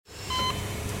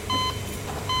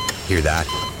Hear that?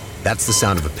 That's the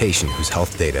sound of a patient whose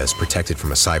health data is protected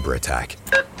from a cyber attack.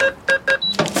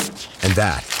 And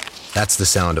that's the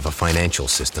sound of a financial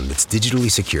system that's digitally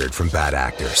secured from bad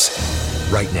actors.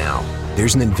 Right now,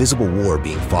 there's an invisible war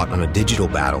being fought on a digital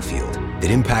battlefield that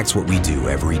impacts what we do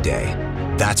every day.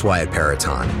 That's why at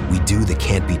Peraton, we do the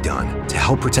can't be done to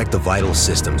help protect the vital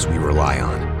systems we rely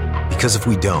on. Because if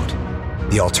we don't,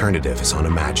 the alternative is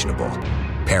unimaginable.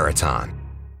 Peraton.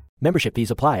 Membership fees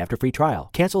apply after free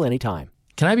trial. Cancel anytime.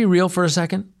 Can I be real for a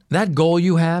second? That goal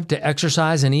you have to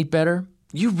exercise and eat better,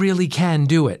 you really can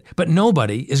do it. But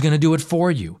nobody is going to do it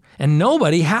for you. And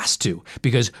nobody has to,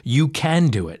 because you can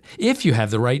do it if you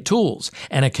have the right tools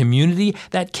and a community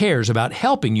that cares about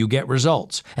helping you get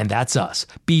results. And that's us,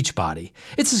 Beachbody.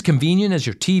 It's as convenient as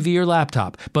your TV or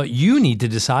laptop, but you need to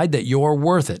decide that you're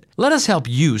worth it. Let us help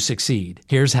you succeed.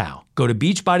 Here's how. Go to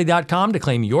beachbody.com to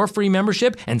claim your free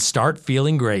membership and start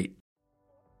feeling great.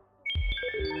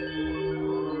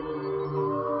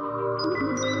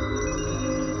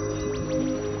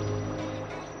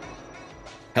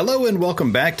 Hello and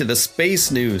welcome back to the Space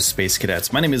News, Space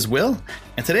Cadets. My name is Will,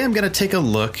 and today I'm going to take a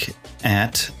look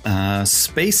at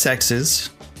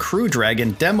SpaceX's Crew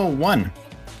Dragon Demo 1.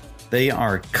 They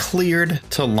are cleared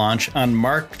to launch on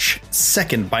March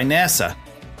 2nd by NASA.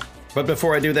 But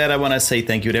before I do that, I want to say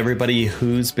thank you to everybody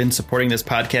who's been supporting this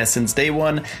podcast since day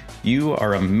one. You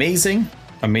are amazing.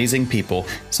 Amazing people.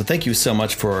 So thank you so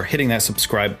much for hitting that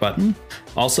subscribe button.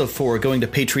 Also for going to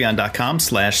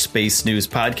patreon.com/Space News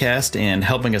Podcast and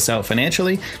helping us out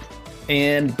financially.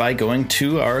 And by going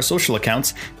to our social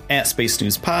accounts at Space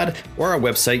News Pod or our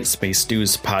website,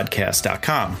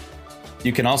 spacenewspodcast.com.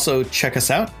 You can also check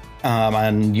us out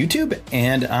on YouTube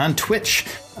and on Twitch.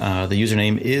 The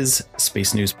username is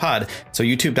Space News Pod. So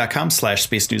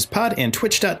youtube.com/Space News Pod and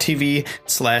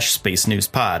twitch.tv/Space News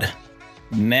Pod.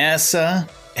 NASA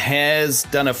has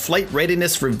done a flight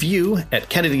readiness review at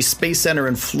Kennedy Space Center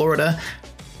in Florida,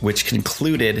 which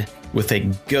concluded with a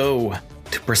go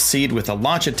to proceed with a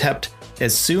launch attempt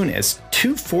as soon as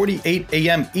 2:48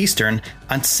 a.m. Eastern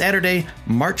on Saturday,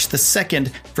 March the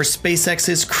 2nd for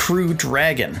SpaceX's Crew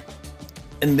Dragon.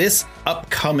 In this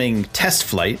upcoming test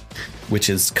flight, which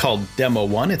is called Demo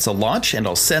 1, it's a launch and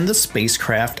it'll send the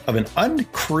spacecraft of an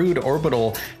uncrewed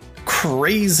orbital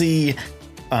crazy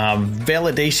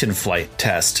validation flight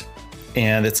test,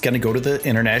 and it's going to go to the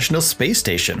International Space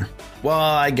Station. Well,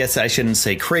 I guess I shouldn't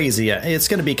say crazy. It's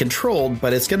going to be controlled,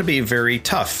 but it's going to be very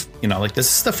tough. You know, like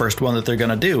this is the first one that they're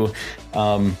going to do.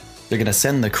 They're going to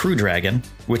send the Crew Dragon,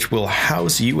 which will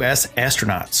house U.S.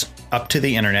 astronauts up to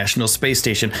the International Space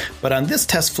Station. But on this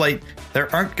test flight,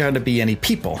 there aren't going to be any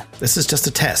people. This is just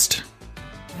a test.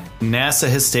 NASA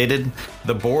has stated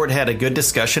the board had a good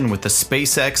discussion with the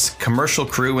SpaceX commercial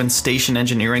crew and station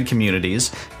engineering communities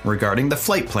regarding the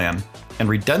flight plan and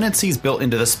redundancies built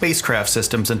into the spacecraft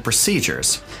systems and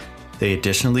procedures. They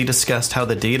additionally discussed how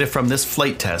the data from this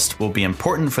flight test will be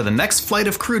important for the next flight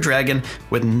of Crew Dragon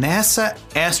with NASA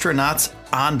astronauts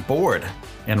on board.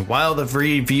 And while the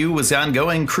review was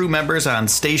ongoing, crew members on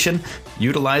station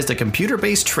utilized a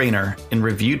computer-based trainer and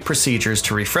reviewed procedures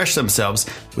to refresh themselves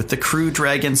with the Crew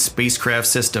Dragon spacecraft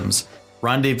systems,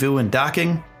 rendezvous and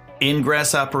docking,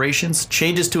 ingress operations,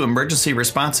 changes to emergency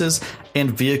responses,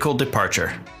 and vehicle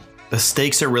departure. The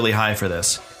stakes are really high for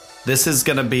this. This is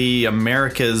going to be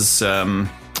America's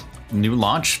new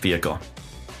launch vehicle.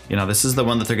 You know, this is the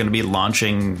one that they're going to be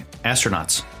launching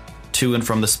astronauts to and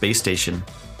from the space station.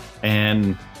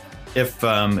 And if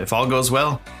all goes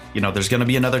well, you know, there's going to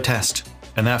be another test,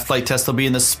 and that flight test will be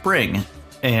in the spring.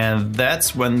 And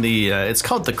that's when it's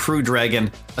called the Crew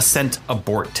Dragon Ascent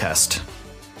Abort Test.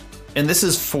 And this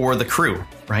is for the crew,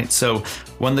 right? So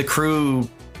when the crew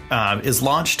is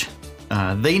launched,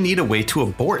 they need a way to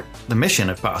abort the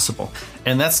mission if possible.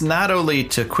 And that's not only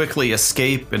to quickly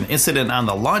escape an incident on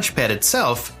the launch pad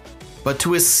itself, but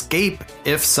to escape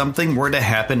if something were to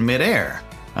happen midair.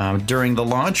 During the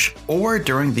launch or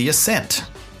during the ascent.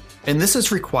 And this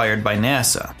is required by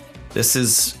NASA. This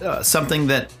is something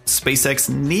that SpaceX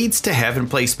needs to have in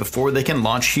place before they can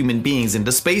launch human beings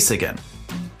into space again.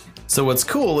 So what's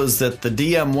cool is that the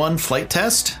DM1 flight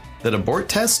test, that abort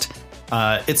test,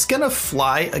 it's going to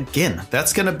fly again.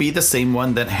 That's going to be the same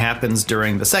one that happens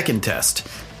during the second test.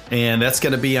 And that's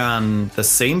going to be on the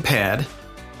same pad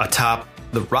atop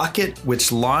the rocket which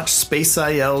launched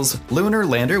SpaceIL's lunar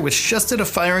lander, which just did a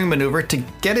firing maneuver to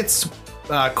get its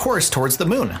course towards the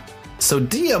moon. So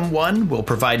DM1 will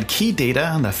provide key data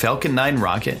on the Falcon 9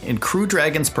 rocket and Crew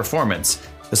Dragon's performance,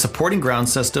 the supporting ground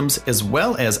systems, as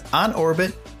well as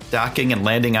on-orbit docking and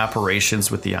landing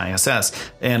operations with the ISS.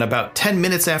 And about 10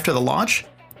 minutes after the launch,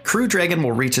 Crew Dragon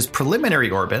will reach its preliminary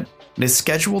orbit and is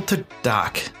scheduled to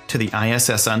dock to the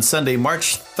ISS on Sunday,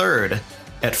 March 3rd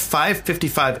at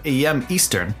 5:55 a.m.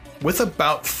 Eastern with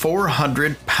about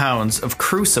 400 pounds of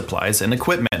crew supplies and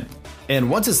equipment. And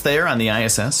once it's there on the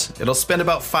ISS, it'll spend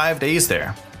about 5 days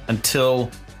there until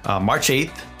March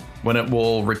 8th, when it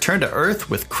will return to Earth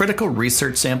with critical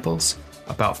research samples.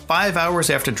 About 5 hours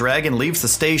after Dragon leaves the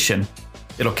station,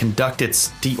 it'll conduct its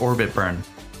deorbit burn,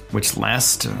 which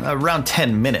lasts around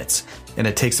 10 minutes. And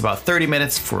it takes about 30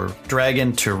 minutes for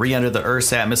Dragon to re-enter the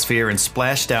Earth's atmosphere and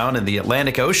splash down in the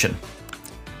Atlantic Ocean.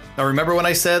 Now, remember when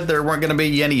I said there weren't going to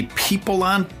be any people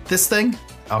on this thing?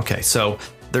 Okay, so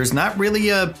there's not really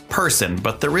a person,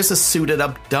 but there is a suited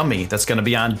up dummy that's going to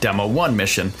be on Demo 1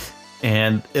 mission.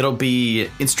 And it'll be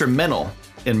instrumental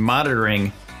in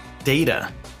monitoring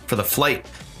data for the flight.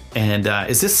 And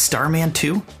is this Starman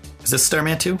 2? Is this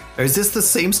Starman 2? Or is this the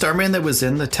same Starman that was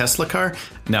in the Tesla car?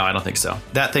 No, I don't think so.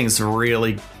 That thing's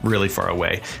really, really far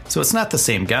away. So it's not the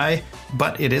same guy,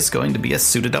 but it is going to be a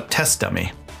suited up test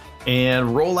dummy. And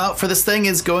rollout for this thing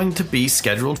is going to be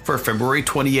scheduled for February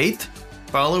 28th,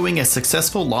 following a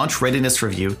successful launch readiness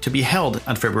review to be held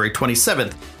on February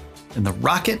 27th. And the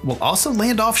rocket will also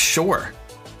land offshore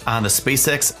on the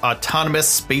SpaceX Autonomous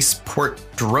Spaceport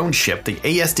Drone Ship, the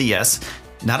ASDS,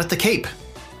 not at the Cape,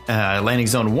 landing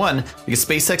zone 1, because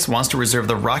SpaceX wants to reserve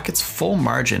the rocket's full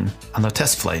margin on the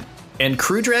test flight. And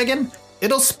Crew Dragon,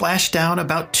 it'll splash down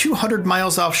about 200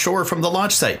 miles offshore from the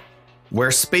launch site, where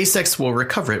SpaceX will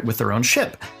recover it with their own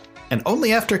ship. And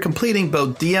only after completing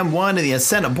both DM-1 and the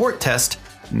Ascent Abort test,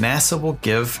 NASA will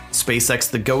give SpaceX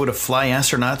the go to fly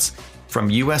astronauts from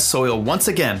US soil once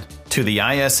again to the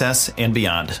ISS and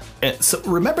beyond. So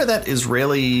remember that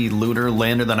Israeli lunar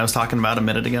lander that I was talking about a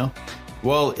minute ago?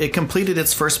 Well, it completed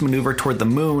its first maneuver toward the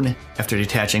moon after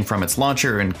detaching from its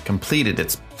launcher and completed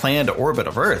its planned orbit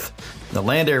of Earth. The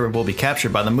lander will be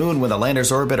captured by the moon when the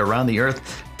lander's orbit around the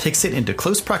Earth takes it into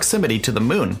close proximity to the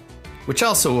moon, which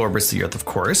also orbits the Earth, of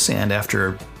course, and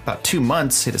after about 2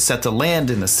 months, it is set to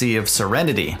land in the Sea of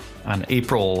Serenity on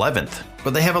April 11th.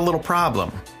 But they have a little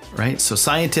problem, right? So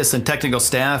scientists and technical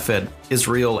staff at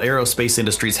Israel Aerospace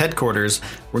Industries headquarters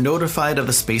were notified of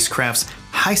the spacecraft's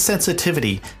high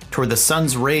sensitivity toward the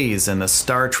sun's rays and the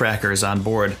star trackers on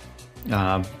board.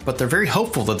 But they're very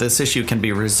hopeful that this issue can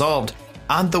be resolved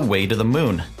on the way to the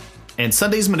moon. And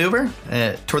Sunday's maneuver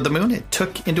toward the moon, it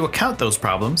took into account those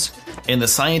problems, and the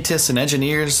scientists and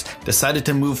engineers decided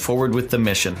to move forward with the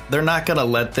mission. They're not going to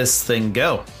let this thing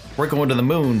go. We're going to the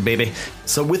moon, baby.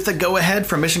 So with the go-ahead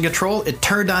from Mission Control, it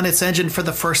turned on its engine for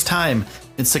the first time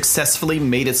and successfully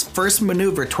made its first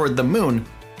maneuver toward the moon,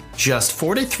 just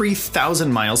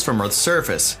 43,000 miles from Earth's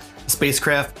surface. The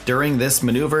spacecraft during this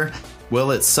maneuver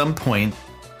will at some point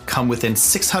come within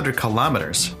 600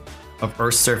 kilometers of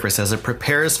Earth's surface as it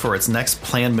prepares for its next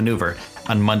planned maneuver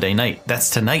on Monday night. That's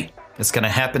tonight. It's going to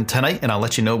happen tonight, and I'll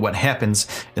let you know what happens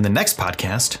in the next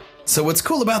podcast. So what's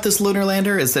cool about this lunar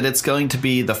lander is that it's going to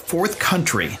be the fourth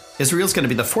country. Israel's going to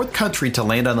be the fourth country to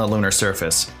land on the lunar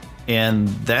surface. And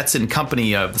that's in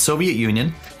company of the Soviet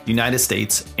Union, United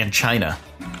States, and China.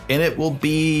 And it will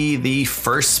be the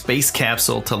first space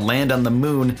capsule to land on the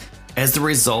moon as the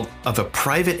result of a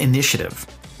private initiative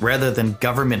rather than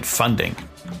government funding.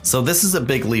 So this is a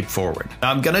big leap forward.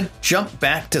 I'm going to jump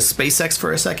back to SpaceX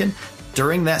for a second.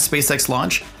 During that SpaceX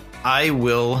launch, I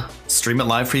will stream it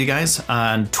live for you guys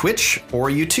on Twitch or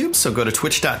YouTube. So go to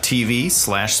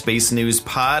twitch.tv/Space News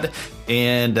Pod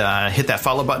and hit that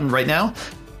follow button right now,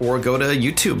 or go to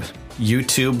YouTube,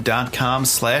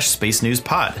 youtube.com/Space News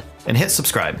Pod, and hit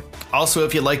subscribe. Also,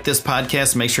 if you like this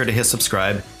podcast, make sure to hit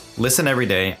subscribe. Listen every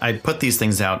day. I put these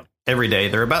things out every day.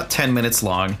 They're about 10 minutes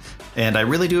long, and I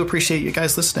really do appreciate you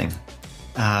guys listening.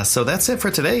 So that's it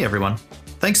for today, everyone.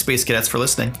 Thanks, Space Cadets, for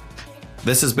listening.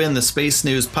 This has been the Space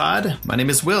News Pod. My name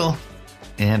is Will,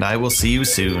 and I will see you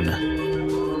soon.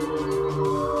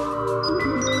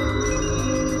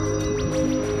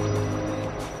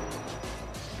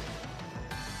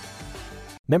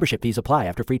 Membership fees apply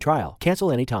after free trial.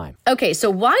 Cancel anytime. Okay, so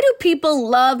why do people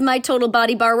love my Total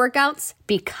Body Bar workouts?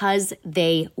 Because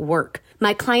they work.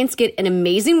 My clients get an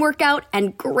amazing workout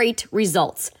and great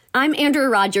results. I'm Andrea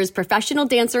Rogers, professional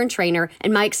dancer and trainer,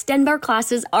 and my Extend Bar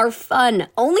classes are fun,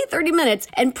 only 30 minutes,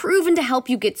 and proven to help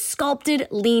you get sculpted,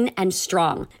 lean, and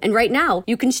strong. And right now,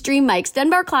 you can stream my Extend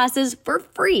Bar classes for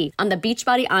free on the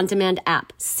Beachbody On Demand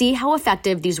app. See how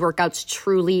effective these workouts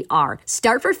truly are.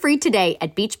 Start for free today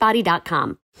at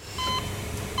beachbody.com.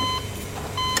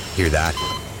 Hear that?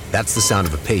 That's the sound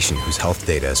of a patient whose health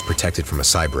data is protected from a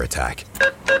cyber attack.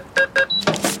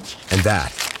 And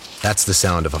That's the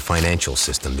sound of a financial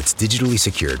system that's digitally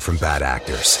secured from bad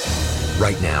actors.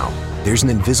 Right now, there's an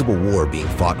invisible war being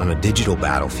fought on a digital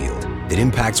battlefield that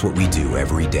impacts what we do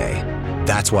every day.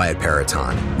 That's why at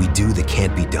Peraton, we do the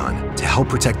can't be done to help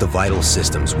protect the vital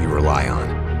systems we rely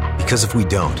on. Because if we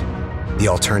don't, the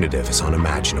alternative is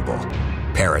unimaginable.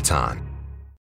 Peraton.